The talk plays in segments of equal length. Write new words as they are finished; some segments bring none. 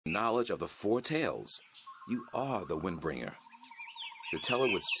knowledge of the four tales, you are the Windbringer. The teller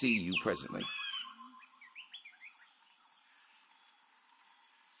would see you presently.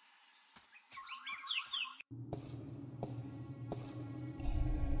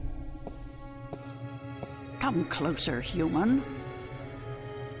 Come closer, human.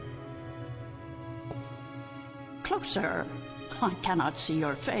 Closer. I cannot see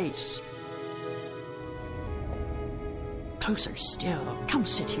your face. Closer still. Come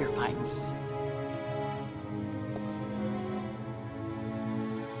sit here by me.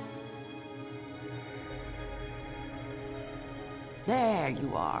 There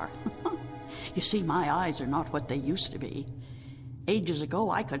you are. You see, my eyes are not what they used to be. Ages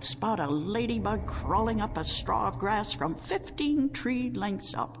ago, I could spot a ladybug crawling up a straw of grass from 15 tree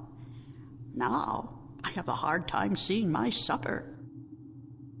lengths up. Now, I have a hard time seeing my supper.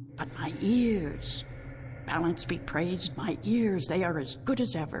 But my ears, balance be praised, my ears, they are as good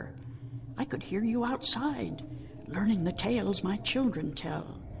as ever. I could hear you outside, learning the tales my children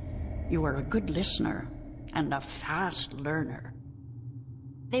tell. You are a good listener and a fast learner.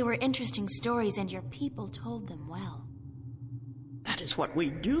 They were interesting stories, and your people told them well. That is what we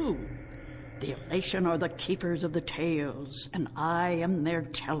do. The elation are the keepers of the tales, and I am their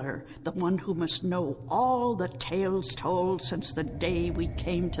teller, the one who must know all the tales told since the day we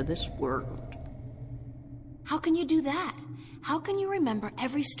came to this world. How can you do that? How can you remember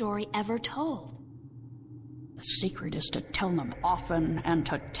every story ever told? The secret is to tell them often and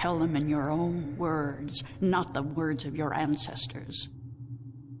to tell them in your own words, not the words of your ancestors.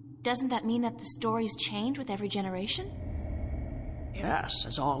 Doesn't that mean that the stories change with every generation? Yes,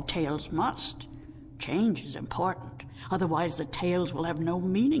 as all tales must. Change is important. Otherwise, the tales will have no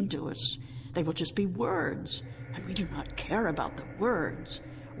meaning to us. They will just be words, and we do not care about the words.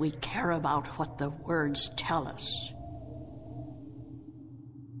 We care about what the words tell us.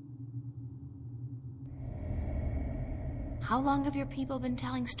 How long have your people been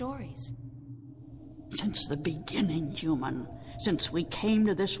telling stories? Since the beginning, human. Since we came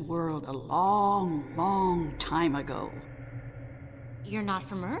to this world a long, long time ago. You're not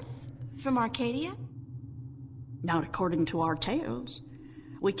from Earth? From Arcadia? Not according to our tales.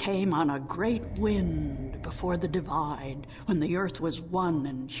 We came on a great wind before the divide, when the earth was one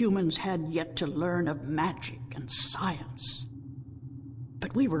and humans had yet to learn of magic and science.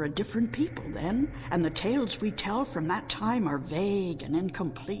 But we were a different people then, and the tales we tell from that time are vague and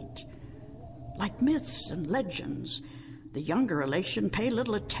incomplete. Like myths and legends, the younger elation pay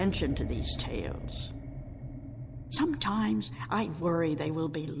little attention to these tales. Sometimes I worry they will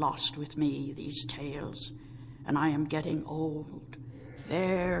be lost with me, these tales, and I am getting old,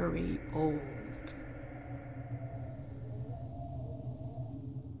 very old.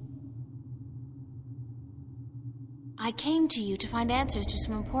 I came to you to find answers to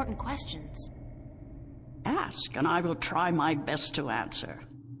some important questions. Ask, and I will try my best to answer.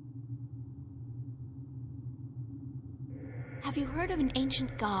 Have you heard of an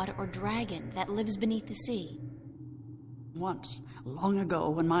ancient god or dragon that lives beneath the sea? Once, long ago,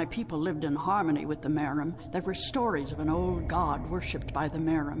 when my people lived in harmony with the Merim, there were stories of an old god worshipped by the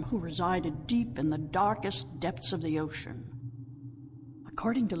Merim who resided deep in the darkest depths of the ocean.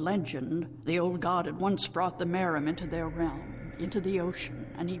 According to legend, the old god had once brought the Merim into their realm, into the ocean,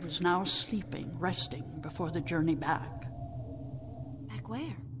 and he was now sleeping, resting before the journey back. Back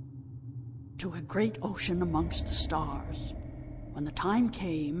where? To a great ocean amongst the stars. When the time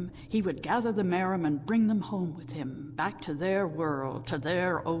came, he would gather the Merim and bring them home with him, back to their world, to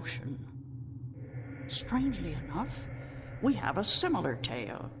their ocean. Strangely enough, we have a similar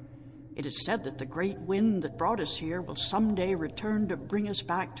tale. It is said that the great wind that brought us here will someday return to bring us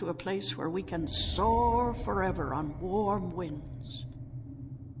back to a place where we can soar forever on warm winds.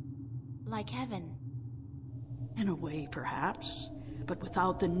 Like heaven? In a way, perhaps, but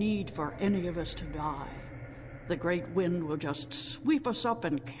without the need for any of us to die. The great wind will just sweep us up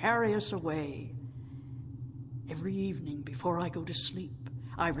and carry us away. Every evening before I go to sleep,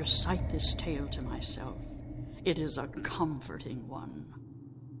 I recite this tale to myself. It is a comforting one.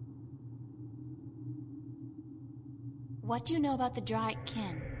 What do you know about the Draic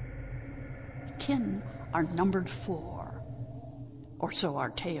kin? Kin are numbered 4, or so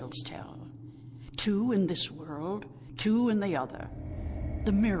our tales tell. 2 in this world, 2 in the other.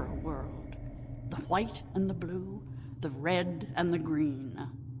 The mirror world. The white and the blue, the red and the green.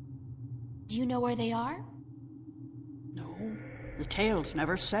 Do you know where they are? No, the tales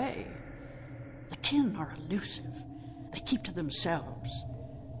never say. The kin are elusive. They keep to themselves.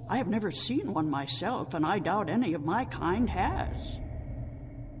 I have never seen one myself, and I doubt any of my kind has.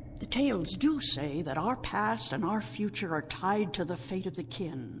 The tales do say that our past and our future are tied to the fate of the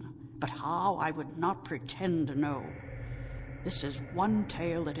kin, but how I would not pretend to know. This is one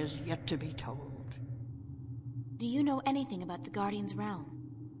tale that is yet to be told. Do you know anything about the Guardian's realm?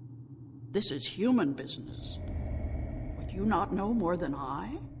 This is human business. Would you not know more than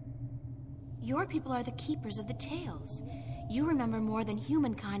I? Your people are the keepers of the tales. You remember more than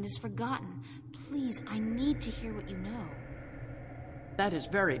humankind has forgotten. Please, I need to hear what you know. That is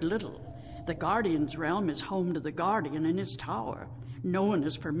very little. The Guardian's realm is home to the Guardian in his tower. No one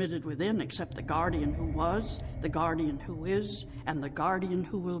is permitted within except the Guardian who was, the Guardian who is, and the Guardian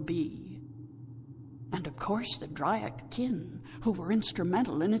who will be. And of course the Dryad kin, who were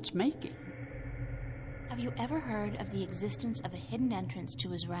instrumental in its making. Have you ever heard of the existence of a hidden entrance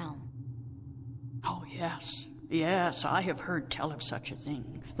to his realm? Oh, yes. Yes, I have heard tell of such a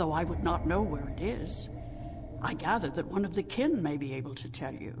thing, though I would not know where it is. I gather that one of the kin may be able to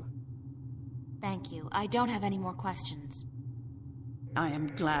tell you. Thank you. I don't have any more questions. I am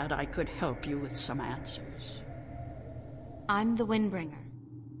glad I could help you with some answers. I'm the Windbringer.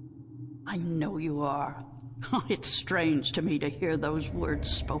 I know you are. It's strange to me to hear those words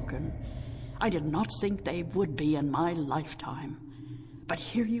spoken. I did not think they would be in my lifetime. But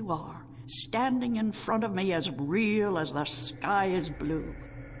here you are, standing in front of me as real as the sky is blue.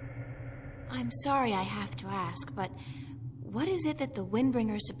 I'm sorry I have to ask, but what is it that the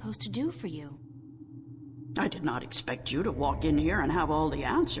Windbringer is supposed to do for you? I did not expect you to walk in here and have all the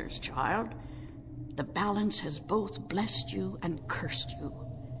answers, child. The balance has both blessed you and cursed you,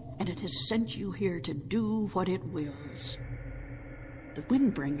 and it has sent you here to do what it wills. The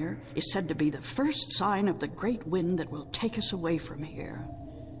Windbringer is said to be the first sign of the great wind that will take us away from here.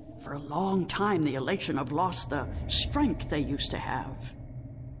 For a long time, the Elation have lost the strength they used to have.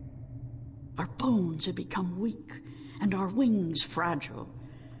 Our bones have become weak, and our wings fragile.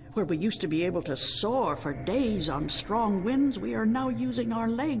 Where we used to be able to soar for days on strong winds, we are now using our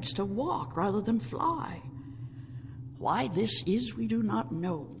legs to walk rather than fly. Why this is, we do not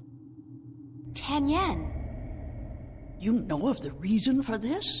know. Tanyan. You know of the reason for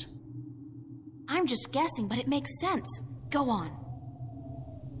this? I'm just guessing, but it makes sense. Go on.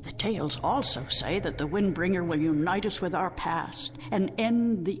 The tales also say that the Windbringer will unite us with our past and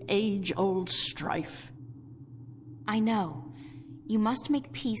end the age-old strife. I know. You must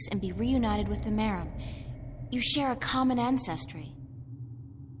make peace and be reunited with the Merim. You share a common ancestry.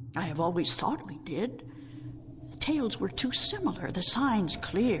 I have always thought we did. The tales were too similar, the signs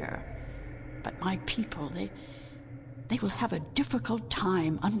clear. But my people, they will have a difficult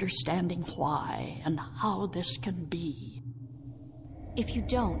time understanding why and how this can be. If you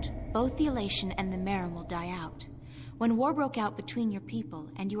don't, both the Elation and the Merim will die out. When war broke out between your people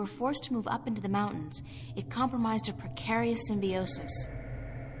and you were forced to move up into the mountains, it compromised a precarious symbiosis.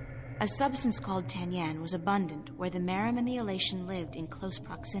 A substance called Tanyan was abundant where the Merim and the Elation lived in close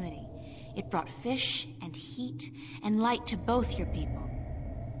proximity. It brought fish and heat and light to both your people.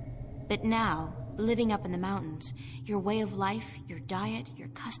 But now, living up in the mountains, your way of life, your diet, your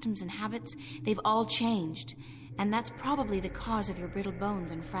customs and habits, they've all changed. And that's probably the cause of your brittle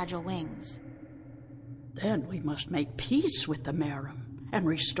bones and fragile wings. Then we must make peace with the Merim and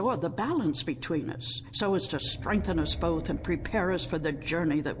restore the balance between us, so as to strengthen us both and prepare us for the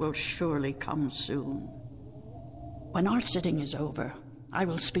journey that will surely come soon. When our sitting is over, I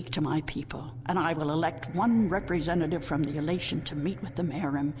will speak to my people, and I will elect one representative from the Elation to meet with the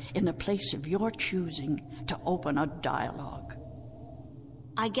Merim in the place of your choosing to open a dialogue.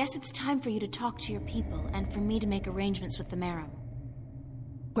 I guess it's time for you to talk to your people and for me to make arrangements with the Merim.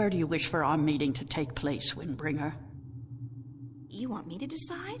 Where do you wish for our meeting to take place, Windbringer? You want me to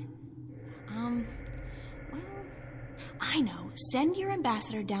decide? Well, I know. Send your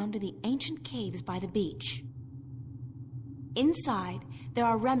ambassador down to the ancient caves by the beach. Inside, there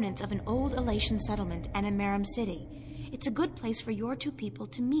are remnants of an old Elation settlement and a Merim city. It's a good place for your two people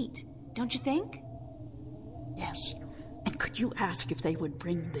to meet, don't you think? Yes. And could you ask if they would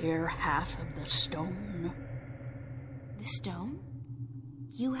bring their half of the stone? The stone?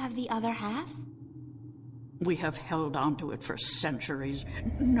 You have the other half? We have held on to it for centuries,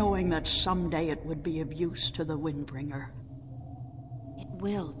 knowing that someday it would be of use to the Windbringer. It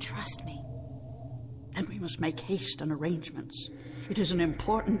will, trust me. Then we must make haste and arrangements. It is an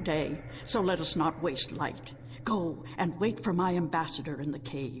important day, so let us not waste light. Go and wait for my ambassador in the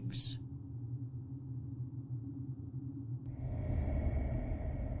caves.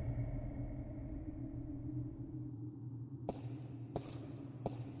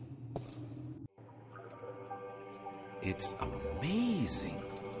 It's amazing.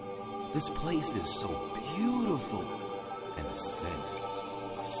 This place is so beautiful. And the scent.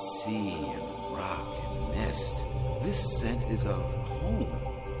 of sea and rock and mist. This scent is of home.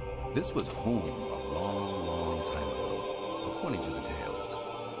 This was home a long, long time ago, according to the tales.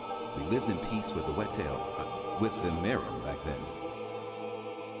 We lived in peace with the wet-tail, with the Merum back then.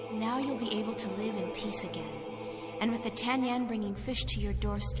 Now you'll be able to live in peace again. And with the Tanyan bringing fish to your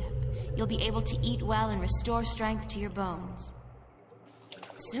doorstep, you'll be able to eat well and restore strength to your bones.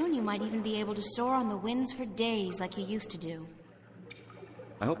 Soon you might even be able to soar on the winds for days like you used to do.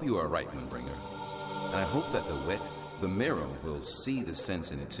 I hope you are right, Windbringer. And I hope that the Merum will see the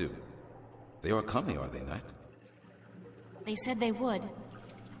sense in it too. They are coming, are they not? They said they would.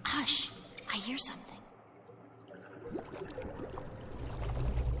 Hush, I hear something.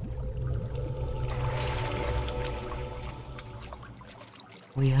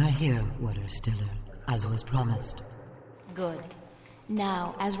 We are here, Water Stiller, as was promised. Good.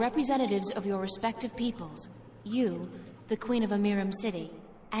 Now, as representatives of your respective peoples, you, the Queen of Amiram City,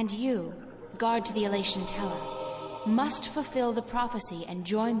 and you, guard to the Elation Teller, must fulfill the prophecy and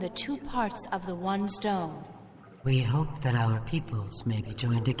join the two parts of the one stone. We hope that our peoples may be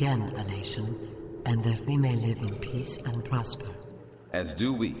joined again, Elation, and that we may live in peace and prosper. As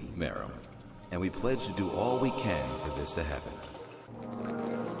do we, Merum, and we pledge to do all we can for this to happen.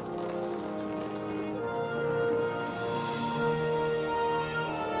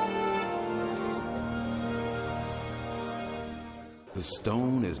 The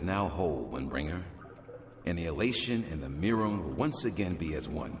stone is now whole, Windbringer, and the Elation and the Merum will once again be as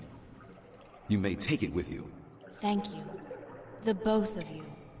one. You may take it with you. Thank you. The both of you.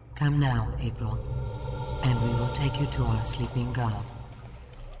 Come now, April, and we will take you to our sleeping god.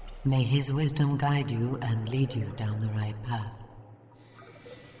 May his wisdom guide you and lead you down the right path.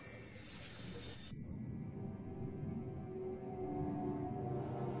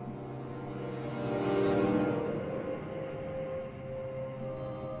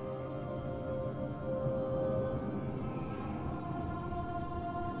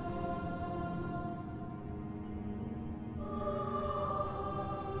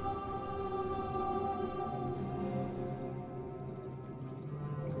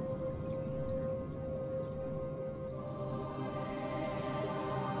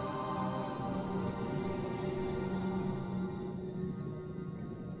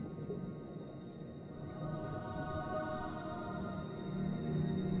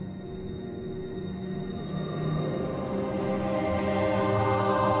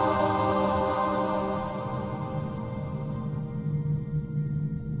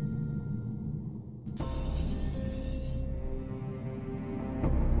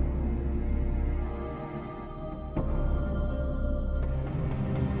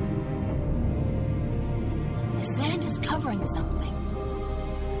 The sand is covering something.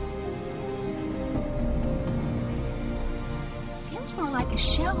 Feels more like a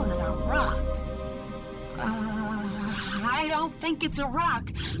shell than a rock. I don't think it's a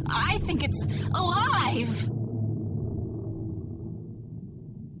rock. I think it's alive.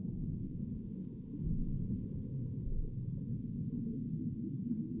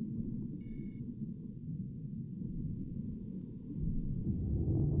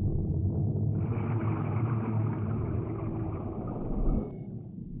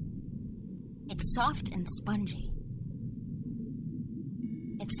 It's soft and spongy.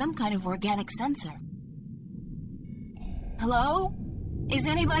 It's some kind of organic sensor. Hello? Is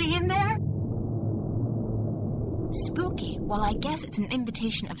anybody in there? Spooky. Well, I guess it's an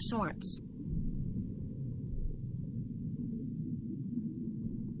invitation of sorts.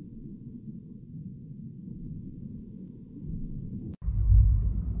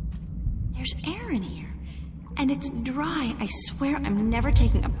 There's air in here. And it's dry. I swear I'm never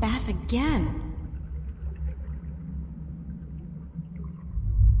taking a bath again.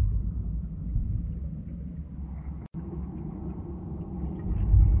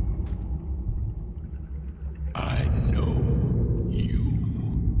 I know you.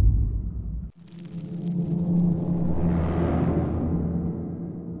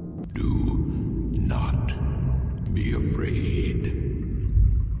 Do not be afraid.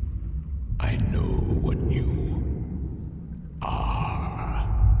 I know what you are.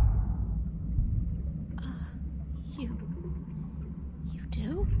 You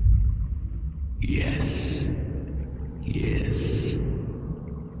do? Yes. Yes.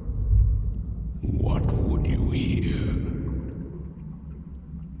 What would you hear?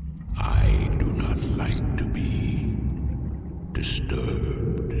 I do not like to be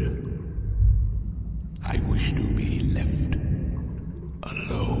disturbed. I wish to be left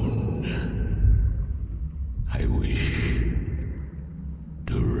alone. I wish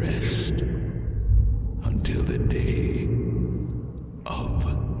to rest until the day of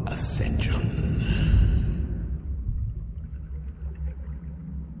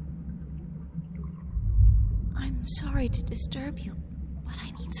I'm sorry to disturb you, but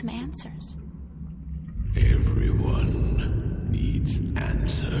I need some answers. Everyone needs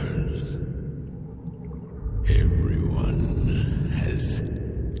answers. Everyone has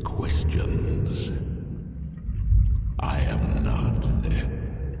questions. I am not the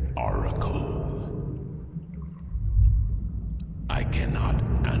oracle. I cannot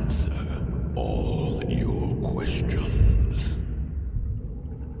answer all your questions.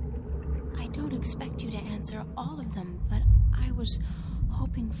 I don't expect you to answer all of them, but I was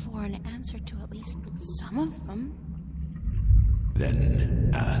hoping for an answer to at least some of them.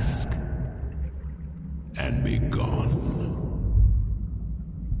 Then ask and be gone.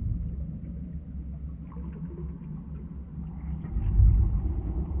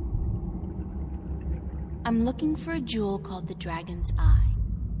 I'm looking for a jewel called the Dragon's Eye.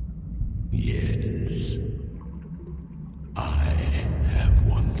 Yes, I have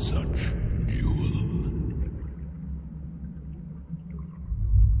one such jewel.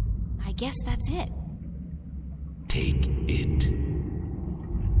 I guess that's it. Take it.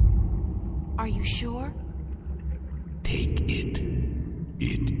 Are you sure? Take it.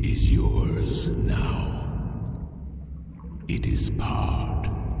 It is yours now. It is part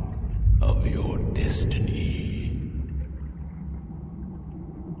of your destiny.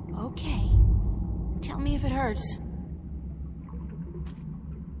 Okay. Tell me if it hurts.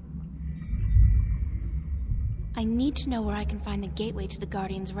 I need to know where I can find the gateway to the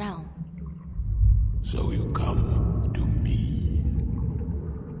Guardian's realm. So you come to me.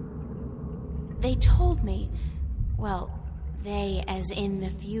 They told me, well, they as in the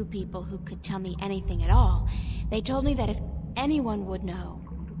few people who could tell me anything at all, they told me that if anyone would know,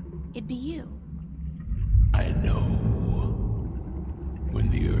 it'd be you. I know. When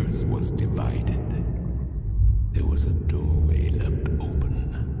the earth was divided, there was a doorway left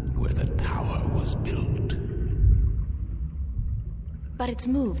open where the tower was built. But it's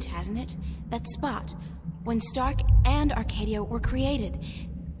moved, hasn't it? That spot. When Stark and Arcadia were created,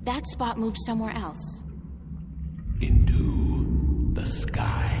 that spot moved somewhere else. Into the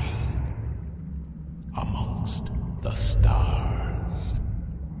sky. Amongst the stars.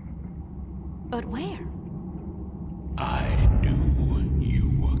 But where? I knew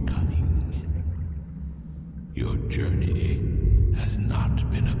you were coming. Your journey has not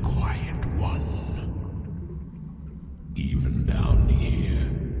been a quiet one. Even down here,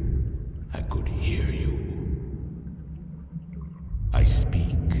 I could hear you. I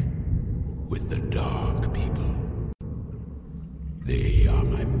speak with the dark people. They are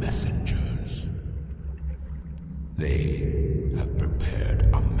my messengers. They have prepared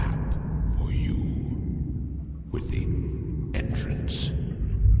a map for you with the entrance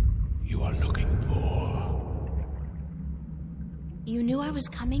you are looking for. You knew I was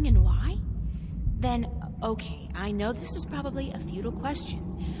coming and why? Then, okay, I know this is probably a futile question,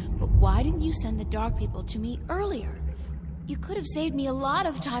 but why didn't you send the dark people to me earlier? You could have saved me a lot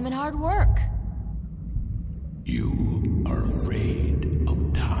of time and hard work. You are afraid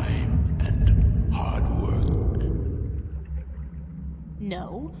of time and hard work.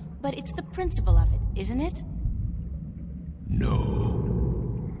 No, but it's the principle of it, isn't it?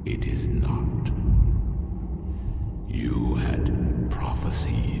 No, it is not. You had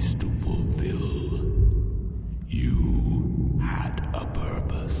prophecies to fulfill. You had a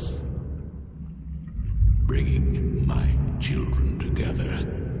purpose. Bringing my children together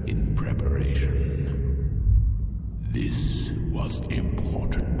in preparation. This was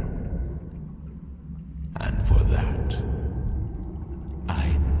important. And for that,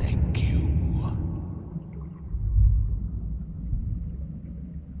 I thank you.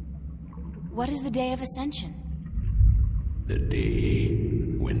 What is the Day of Ascension? The day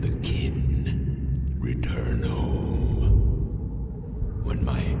when the kin return home. When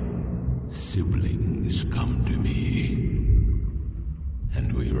my siblings come to me.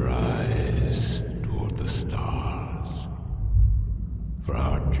 And we rise toward the stars. For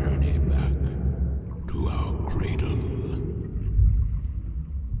our journey back to our cradle.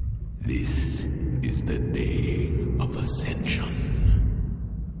 This is the Day of Ascension.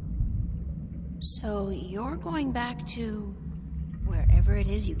 So you're going back to wherever it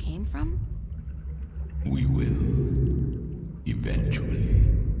is you came from? We will, eventually,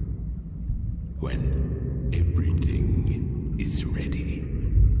 when everything is ready.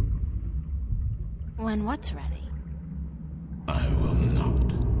 When what's ready? I will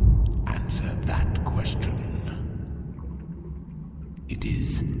not answer that question. It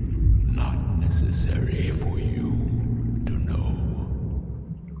is not necessary for you to know.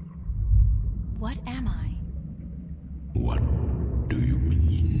 What am I? What do you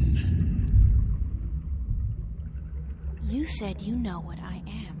mean? You said you know what I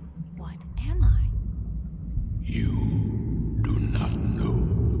am. What am I? You do not know.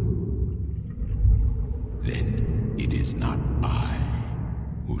 Then it is not I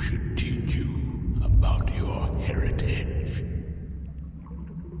who should teach you about your heritage.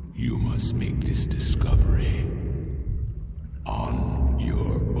 You must make this discovery on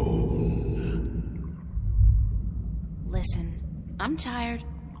your own. Listen, I'm tired.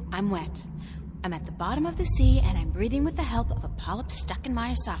 I'm wet. I'm at the bottom of the sea, and I'm breathing with the help of a polyp stuck in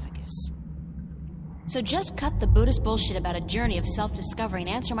my esophagus. So just cut the Buddhist bullshit about a journey of self-discovery and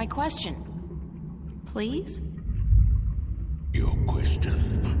answer my question. Please? Your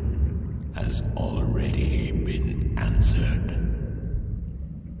question has already been answered.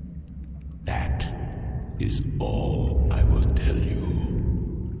 That is all I will tell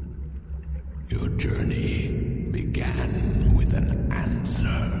you. Your journey began with an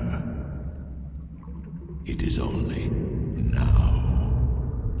answer. It is only now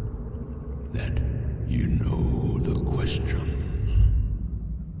that you know the question.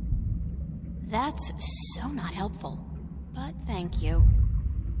 That's so not helpful, but thank you.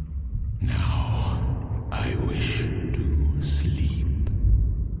 Now, I wish to sleep.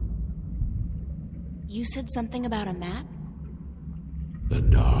 You said something about a map? The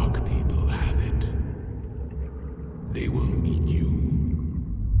Dark People have it. They will meet you.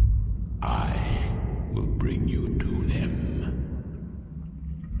 I will bring you to them.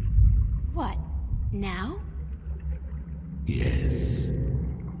 What, now? Yes.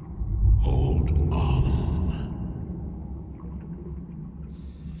 Hold on.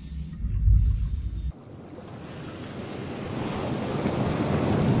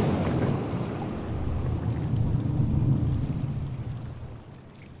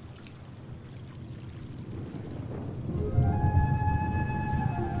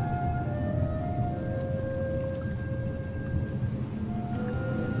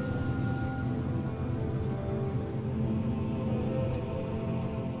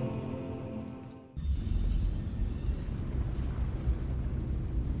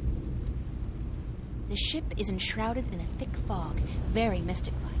 The ship is enshrouded in a thick fog, very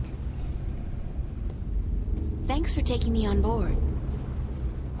mystic-like. Thanks for taking me on board.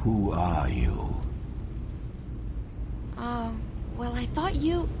 Who are you? Well, I thought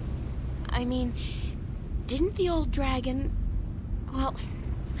you... I mean, didn't the old dragon... Well,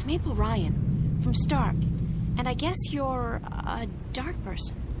 I'm April Ryan, from Stark, and I guess you're a dark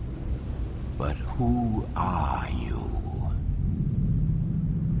person. But who are you?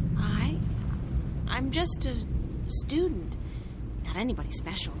 I'm just a student. Not anybody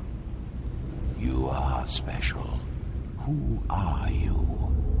special. You are special. Who are you?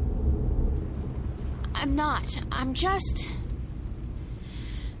 I'm not. I'm just...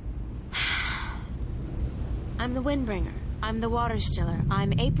 I'm the Windbringer. I'm the Water Stiller.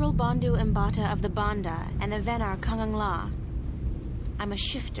 I'm April Bondu Mbata of the Banda and the Venar Kangang La. I'm a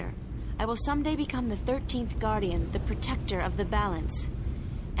shifter. I will someday become the 13th Guardian, the protector of the balance.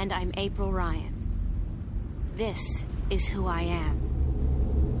 And I'm April Ryan. This is who I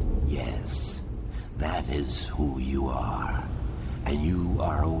am. Yes, that is who you are. And you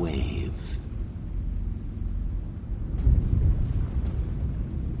are a wave.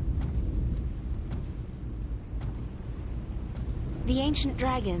 The ancient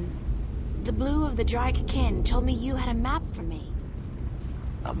dragon, the blue of the Drake kin, told me you had a map for me.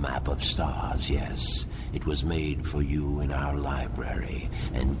 A map of stars, yes. It was made for you in our library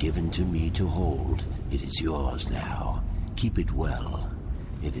and given to me to hold. It is yours now. Keep it well.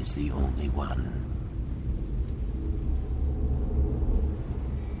 It is the only one.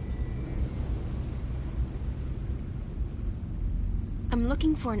 I'm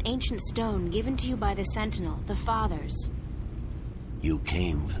looking for an ancient stone given to you by the Sentinel, the Fathers. You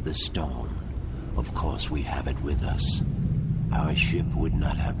came for the stone. Of course we have it with us. Our ship would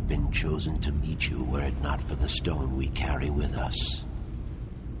not have been chosen to meet you were it not for the stone we carry with us.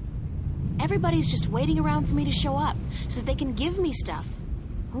 Everybody's just waiting around for me to show up, so that they can give me stuff.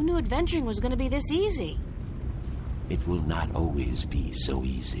 Who knew adventuring was going to be this easy? It will not always be so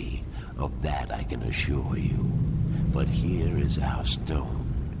easy. Of that I can assure you. But here is our stone.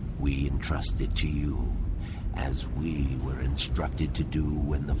 We entrust it to you, as we were instructed to do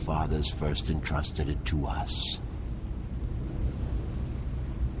when the Fathers first entrusted it to us.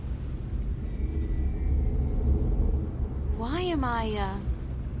 Why am I,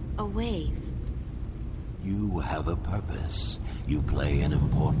 a wave? You have a purpose. You play an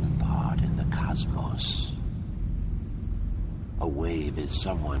important part in the cosmos. A wave is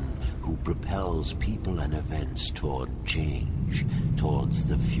someone who propels people and events toward change, towards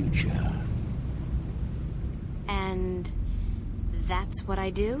the future. And That's what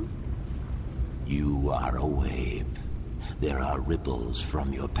I do? You are a wave. There are ripples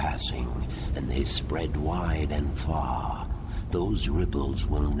from your passing, and they spread wide and far. Those ripples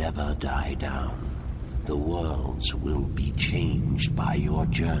will never die down. The worlds will be changed by your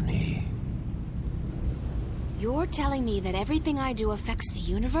journey. You're telling me that everything I do affects the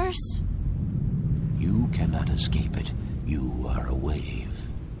universe? You cannot escape it. You are a wave.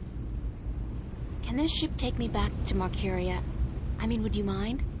 Can this ship take me back to Mercuria? I mean, would you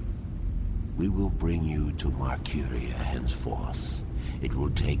mind? We will bring you to Mercuria henceforth. It will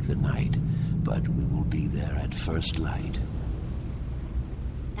take the night, but we will be there at first light.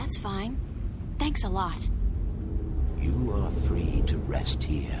 That's fine. Thanks a lot. You are free to rest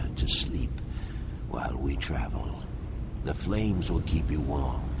here, to sleep, while we travel. The flames will keep you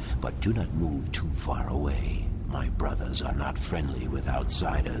warm, but do not move too far away. My brothers are not friendly with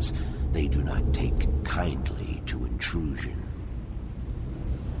outsiders. They do not take kindly to intrusion.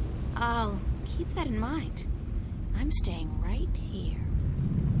 I'll keep that in mind. I'm staying right here.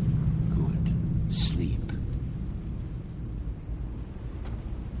 Good. Sleep.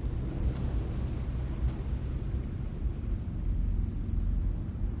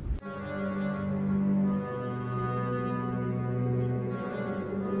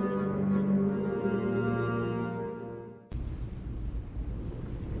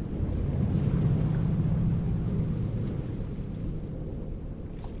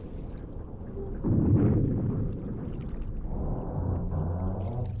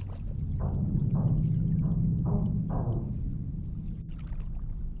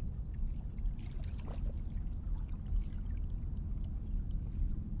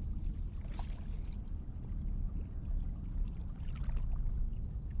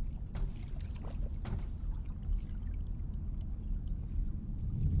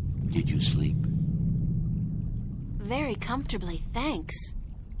 Did you sleep? Very comfortably, thanks.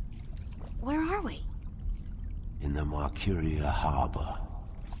 Where are we? In the Mercuria harbor.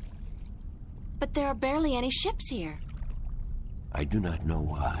 But there are barely any ships here. I do not know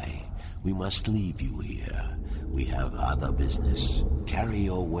why. We must leave you here. We have other business. Carry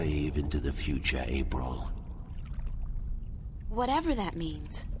your wave into the future, April. Whatever that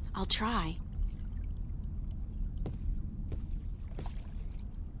means, I'll try.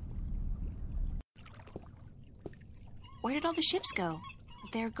 Where did all the ships go?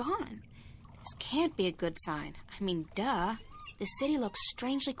 They're gone. This can't be a good sign. I mean, duh. The city looks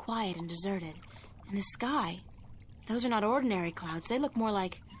strangely quiet and deserted. And the sky, those are not ordinary clouds. They look more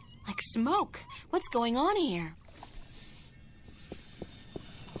like smoke. What's going on here?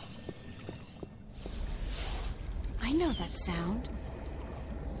 I know that sound.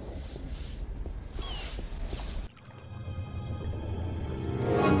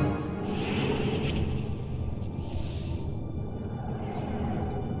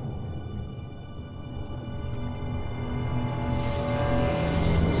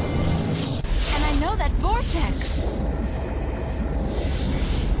 Vortex!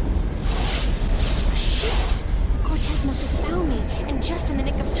 A shift! Cortez must have found me, in just in the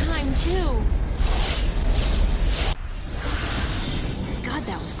nick of time, too. God,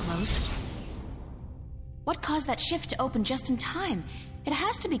 that was close. What caused that shift to open just in time? It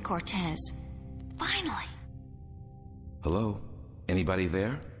has to be Cortez. Finally. Hello? Anybody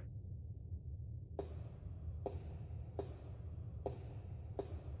there?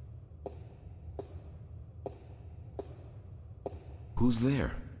 Who's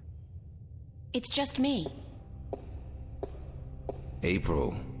there? It's just me.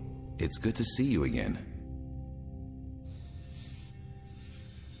 April, it's good to see you again.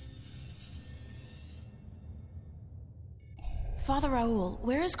 Father Raoul,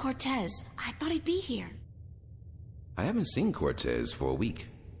 where is Cortez? I thought he'd be here. I haven't seen Cortez for a week,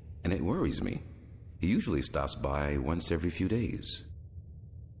 and it worries me. He usually stops by once every few days.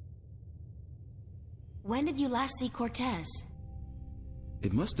 When did you last see Cortez?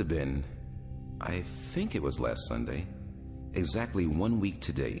 It must have been, I think it was last Sunday. Exactly 1 week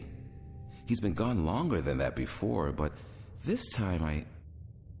today. He's been gone longer than that before, but this time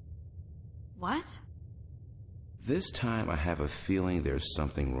What? This time I have a feeling there's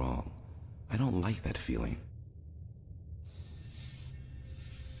something wrong. I don't like that feeling.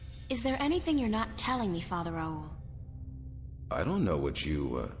 Is there anything you're not telling me, Father Raoul? I don't know what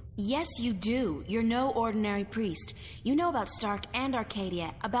you, Yes, you do. You're no ordinary priest. You know about Stark and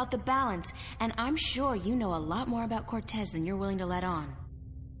Arcadia, about the balance, and I'm sure you know a lot more about Cortez than you're willing to let on.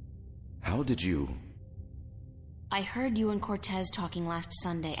 How did you... I heard you and Cortez talking last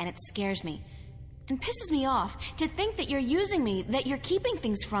Sunday, and it scares me. And pisses me off to think that you're using me, that you're keeping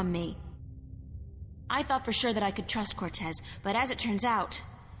things from me. I thought for sure that I could trust Cortez, but as it turns out,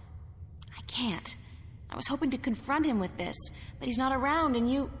 I can't. I was hoping to confront him with this, but he's not around,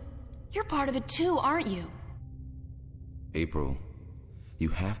 and you're part of it too, aren't you? April, you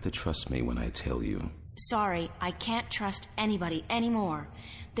have to trust me when I tell you. Sorry, I can't trust anybody anymore.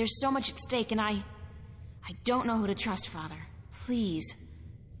 There's so much at stake, and I don't know who to trust, Father. Please,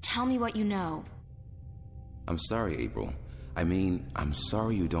 tell me what you know. I'm sorry, April. I'm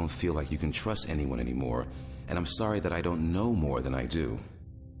sorry you don't feel like you can trust anyone anymore, and I'm sorry that I don't know more than I do.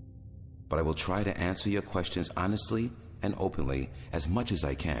 But I will try to answer your questions honestly and openly as much as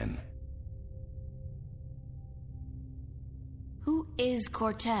I can. Who is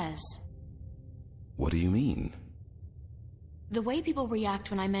Cortez? What do you mean? The way people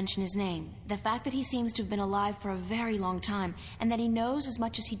react when I mention his name, the fact that he seems to have been alive for a very long time, and that he knows as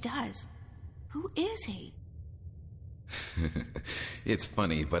much as he does. Who is he? It's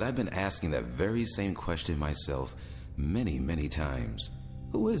funny, but I've been asking that very same question myself many, many times.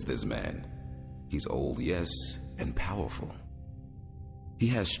 Who is this man? He's old, yes, and powerful. He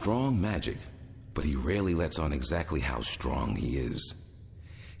has strong magic, but he rarely lets on exactly how strong he is.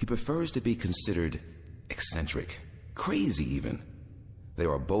 He prefers to be considered eccentric, crazy even. They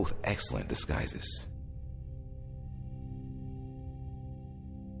are both excellent disguises.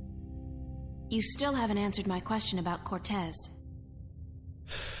 You still haven't answered my question about Cortez.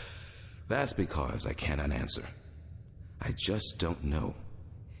 That's because I cannot answer. I just don't know.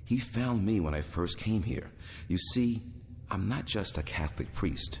 He found me when I first came here. You see, I'm not just a Catholic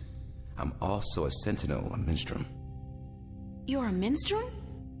priest. I'm also a sentinel, a minstrel. You're a minstrel?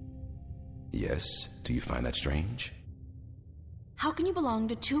 Yes. Do you find that strange? How can you belong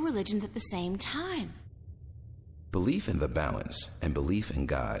to two religions at the same time? Belief in the balance and belief in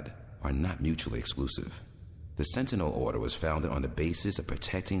God are not mutually exclusive. The Sentinel Order was founded on the basis of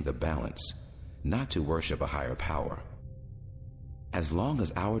protecting the balance, not to worship a higher power. As long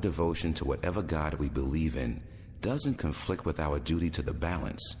as our devotion to whatever God we believe in doesn't conflict with our duty to the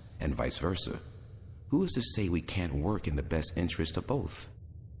balance, and vice versa, who is to say we can't work in the best interest of both?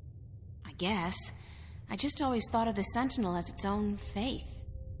 I guess. I just always thought of the Sentinel as its own faith.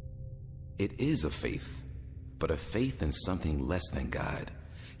 It is a faith, but a faith in something less than God,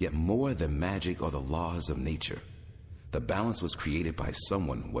 yet more than magic or the laws of nature. The balance was created by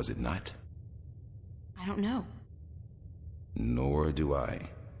someone, was it not? I don't know. Nor do I.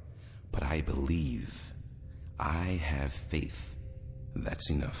 But I believe. I have faith.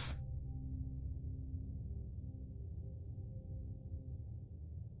 That's enough.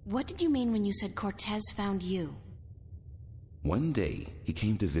 What did you mean when you said Cortez found you? One day, he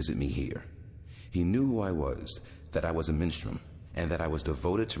came to visit me here. He knew who I was, that I was a minstrel, and that I was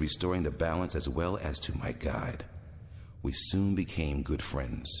devoted to restoring the balance as well as to my God. We soon became good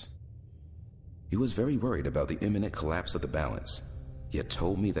friends. He was very worried about the imminent collapse of the balance, yet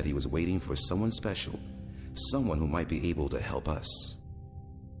told me that he was waiting for someone special, someone who might be able to help us.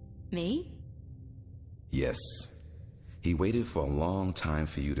 Me? Yes. He waited for a long time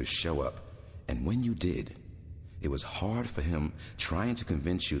for you to show up, and when you did, it was hard for him trying to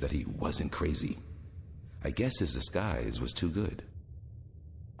convince you that he wasn't crazy. I guess his disguise was too good.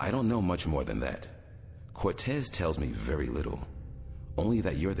 I don't know much more than that. Cortez tells me very little, only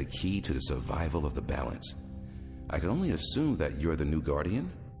that you're the key to the survival of the balance. I can only assume that you're the new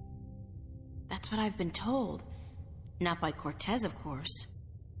guardian? That's what I've been told. Not by Cortez, of course.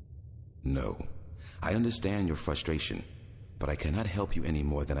 No. I understand your frustration, but I cannot help you any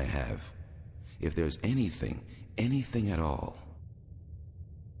more than I have. If there's anything at all.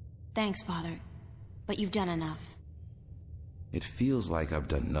 Thanks, Father, but you've done enough. It feels like I've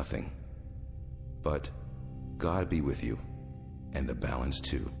done nothing. But God be with you, and the balance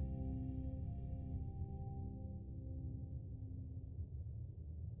too.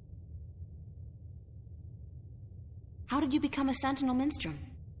 How did you become a Sentinel Minstrel?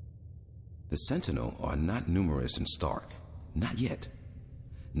 The Sentinel are not numerous in Stark. Not yet.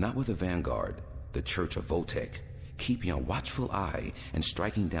 Not with the Vanguard, the Church of Voltec, keeping a watchful eye and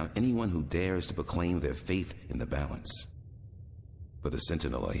striking down anyone who dares to proclaim their faith in the balance. But the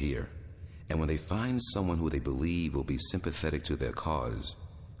Sentinel are here, and when they find someone who they believe will be sympathetic to their cause,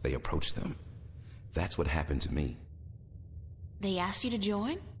 they approach them. That's what happened to me. They asked you to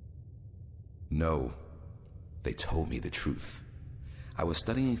join? No. They told me the truth. I was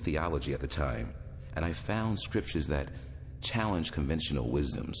studying theology at the time, and I found scriptures that challenged conventional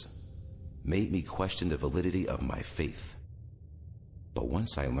wisdoms, made me question the validity of my faith. But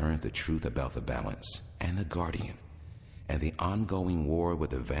once I learned the truth about the balance and the Guardian and the ongoing war with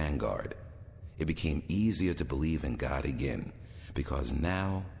the Vanguard, it became easier to believe in God again, because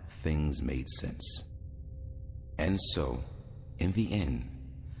now things made sense. And so, in the end,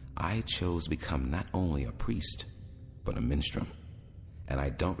 I chose to become not only a priest, but a minstrel. And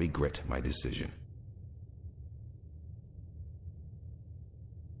I don't regret my decision.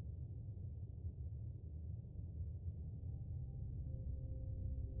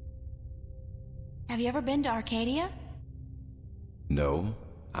 Have you ever been to Arcadia? No,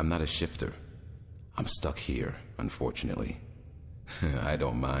 I'm not a shifter. I'm stuck here, unfortunately. I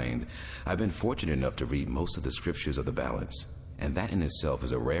don't mind. I've been fortunate enough to read most of the scriptures of the balance, and that in itself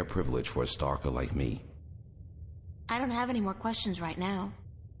is a rare privilege for a Starker like me. I don't have any more questions right now.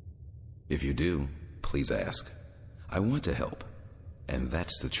 If you do, please ask. I want to help, and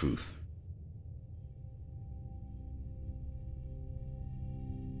that's the truth.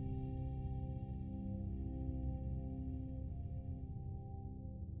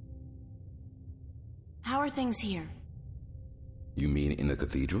 How are things here? You mean in the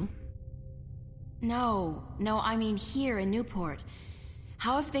cathedral? No, I mean here in Newport.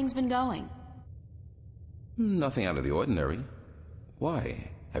 How have things been going? Nothing out of the ordinary.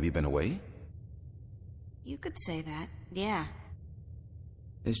 Why? Have you been away? You could say that, yeah.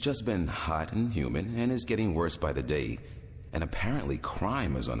 It's just been hot and humid, and it's getting worse by the day. And apparently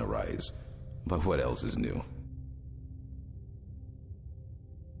crime is on the rise. But what else is new?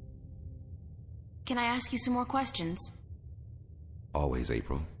 Can I ask you some more questions? Always,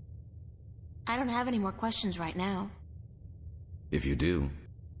 April. I don't have any more questions right now. If you do,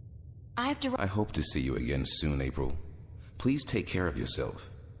 I hope to see you again soon, April. Please take care of yourself.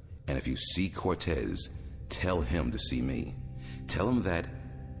 And if you see Cortez, tell him to see me. Tell him that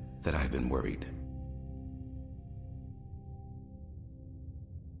I've been worried.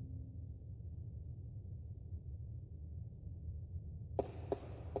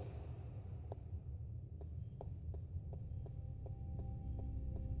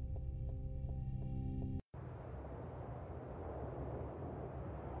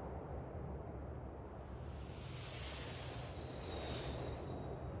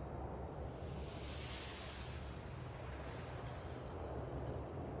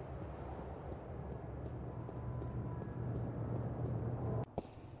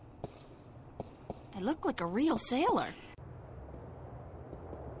 I look like a real sailor.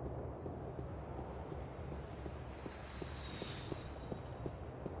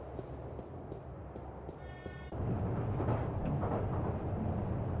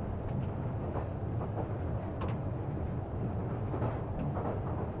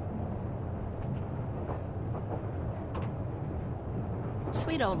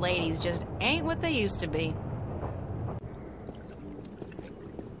 Sweet old ladies just ain't what they used to be.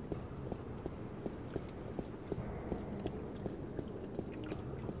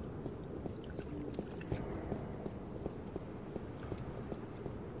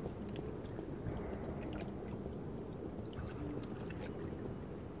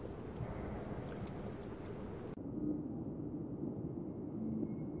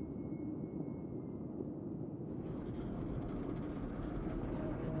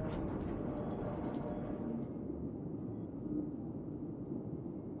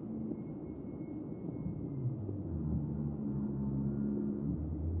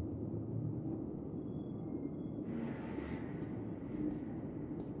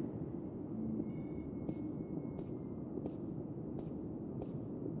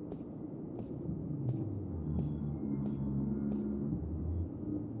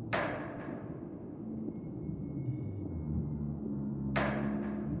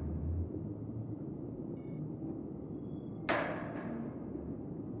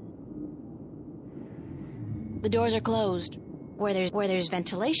 The doors are closed. Where there's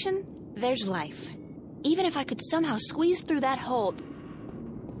ventilation, there's life. Even if I could somehow squeeze through that hole...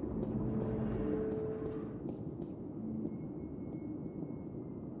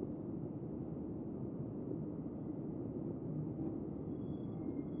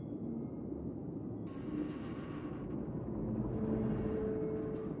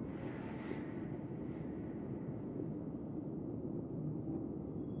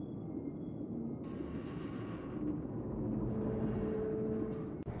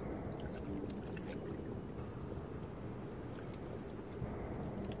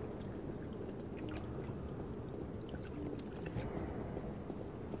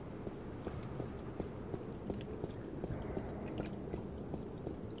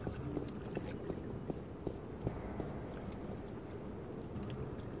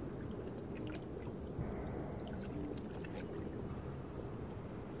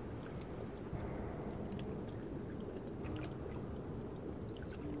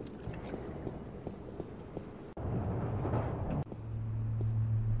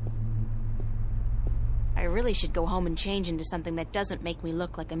 I really should go home and change into something that doesn't make me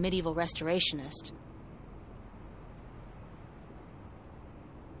look like a medieval restorationist.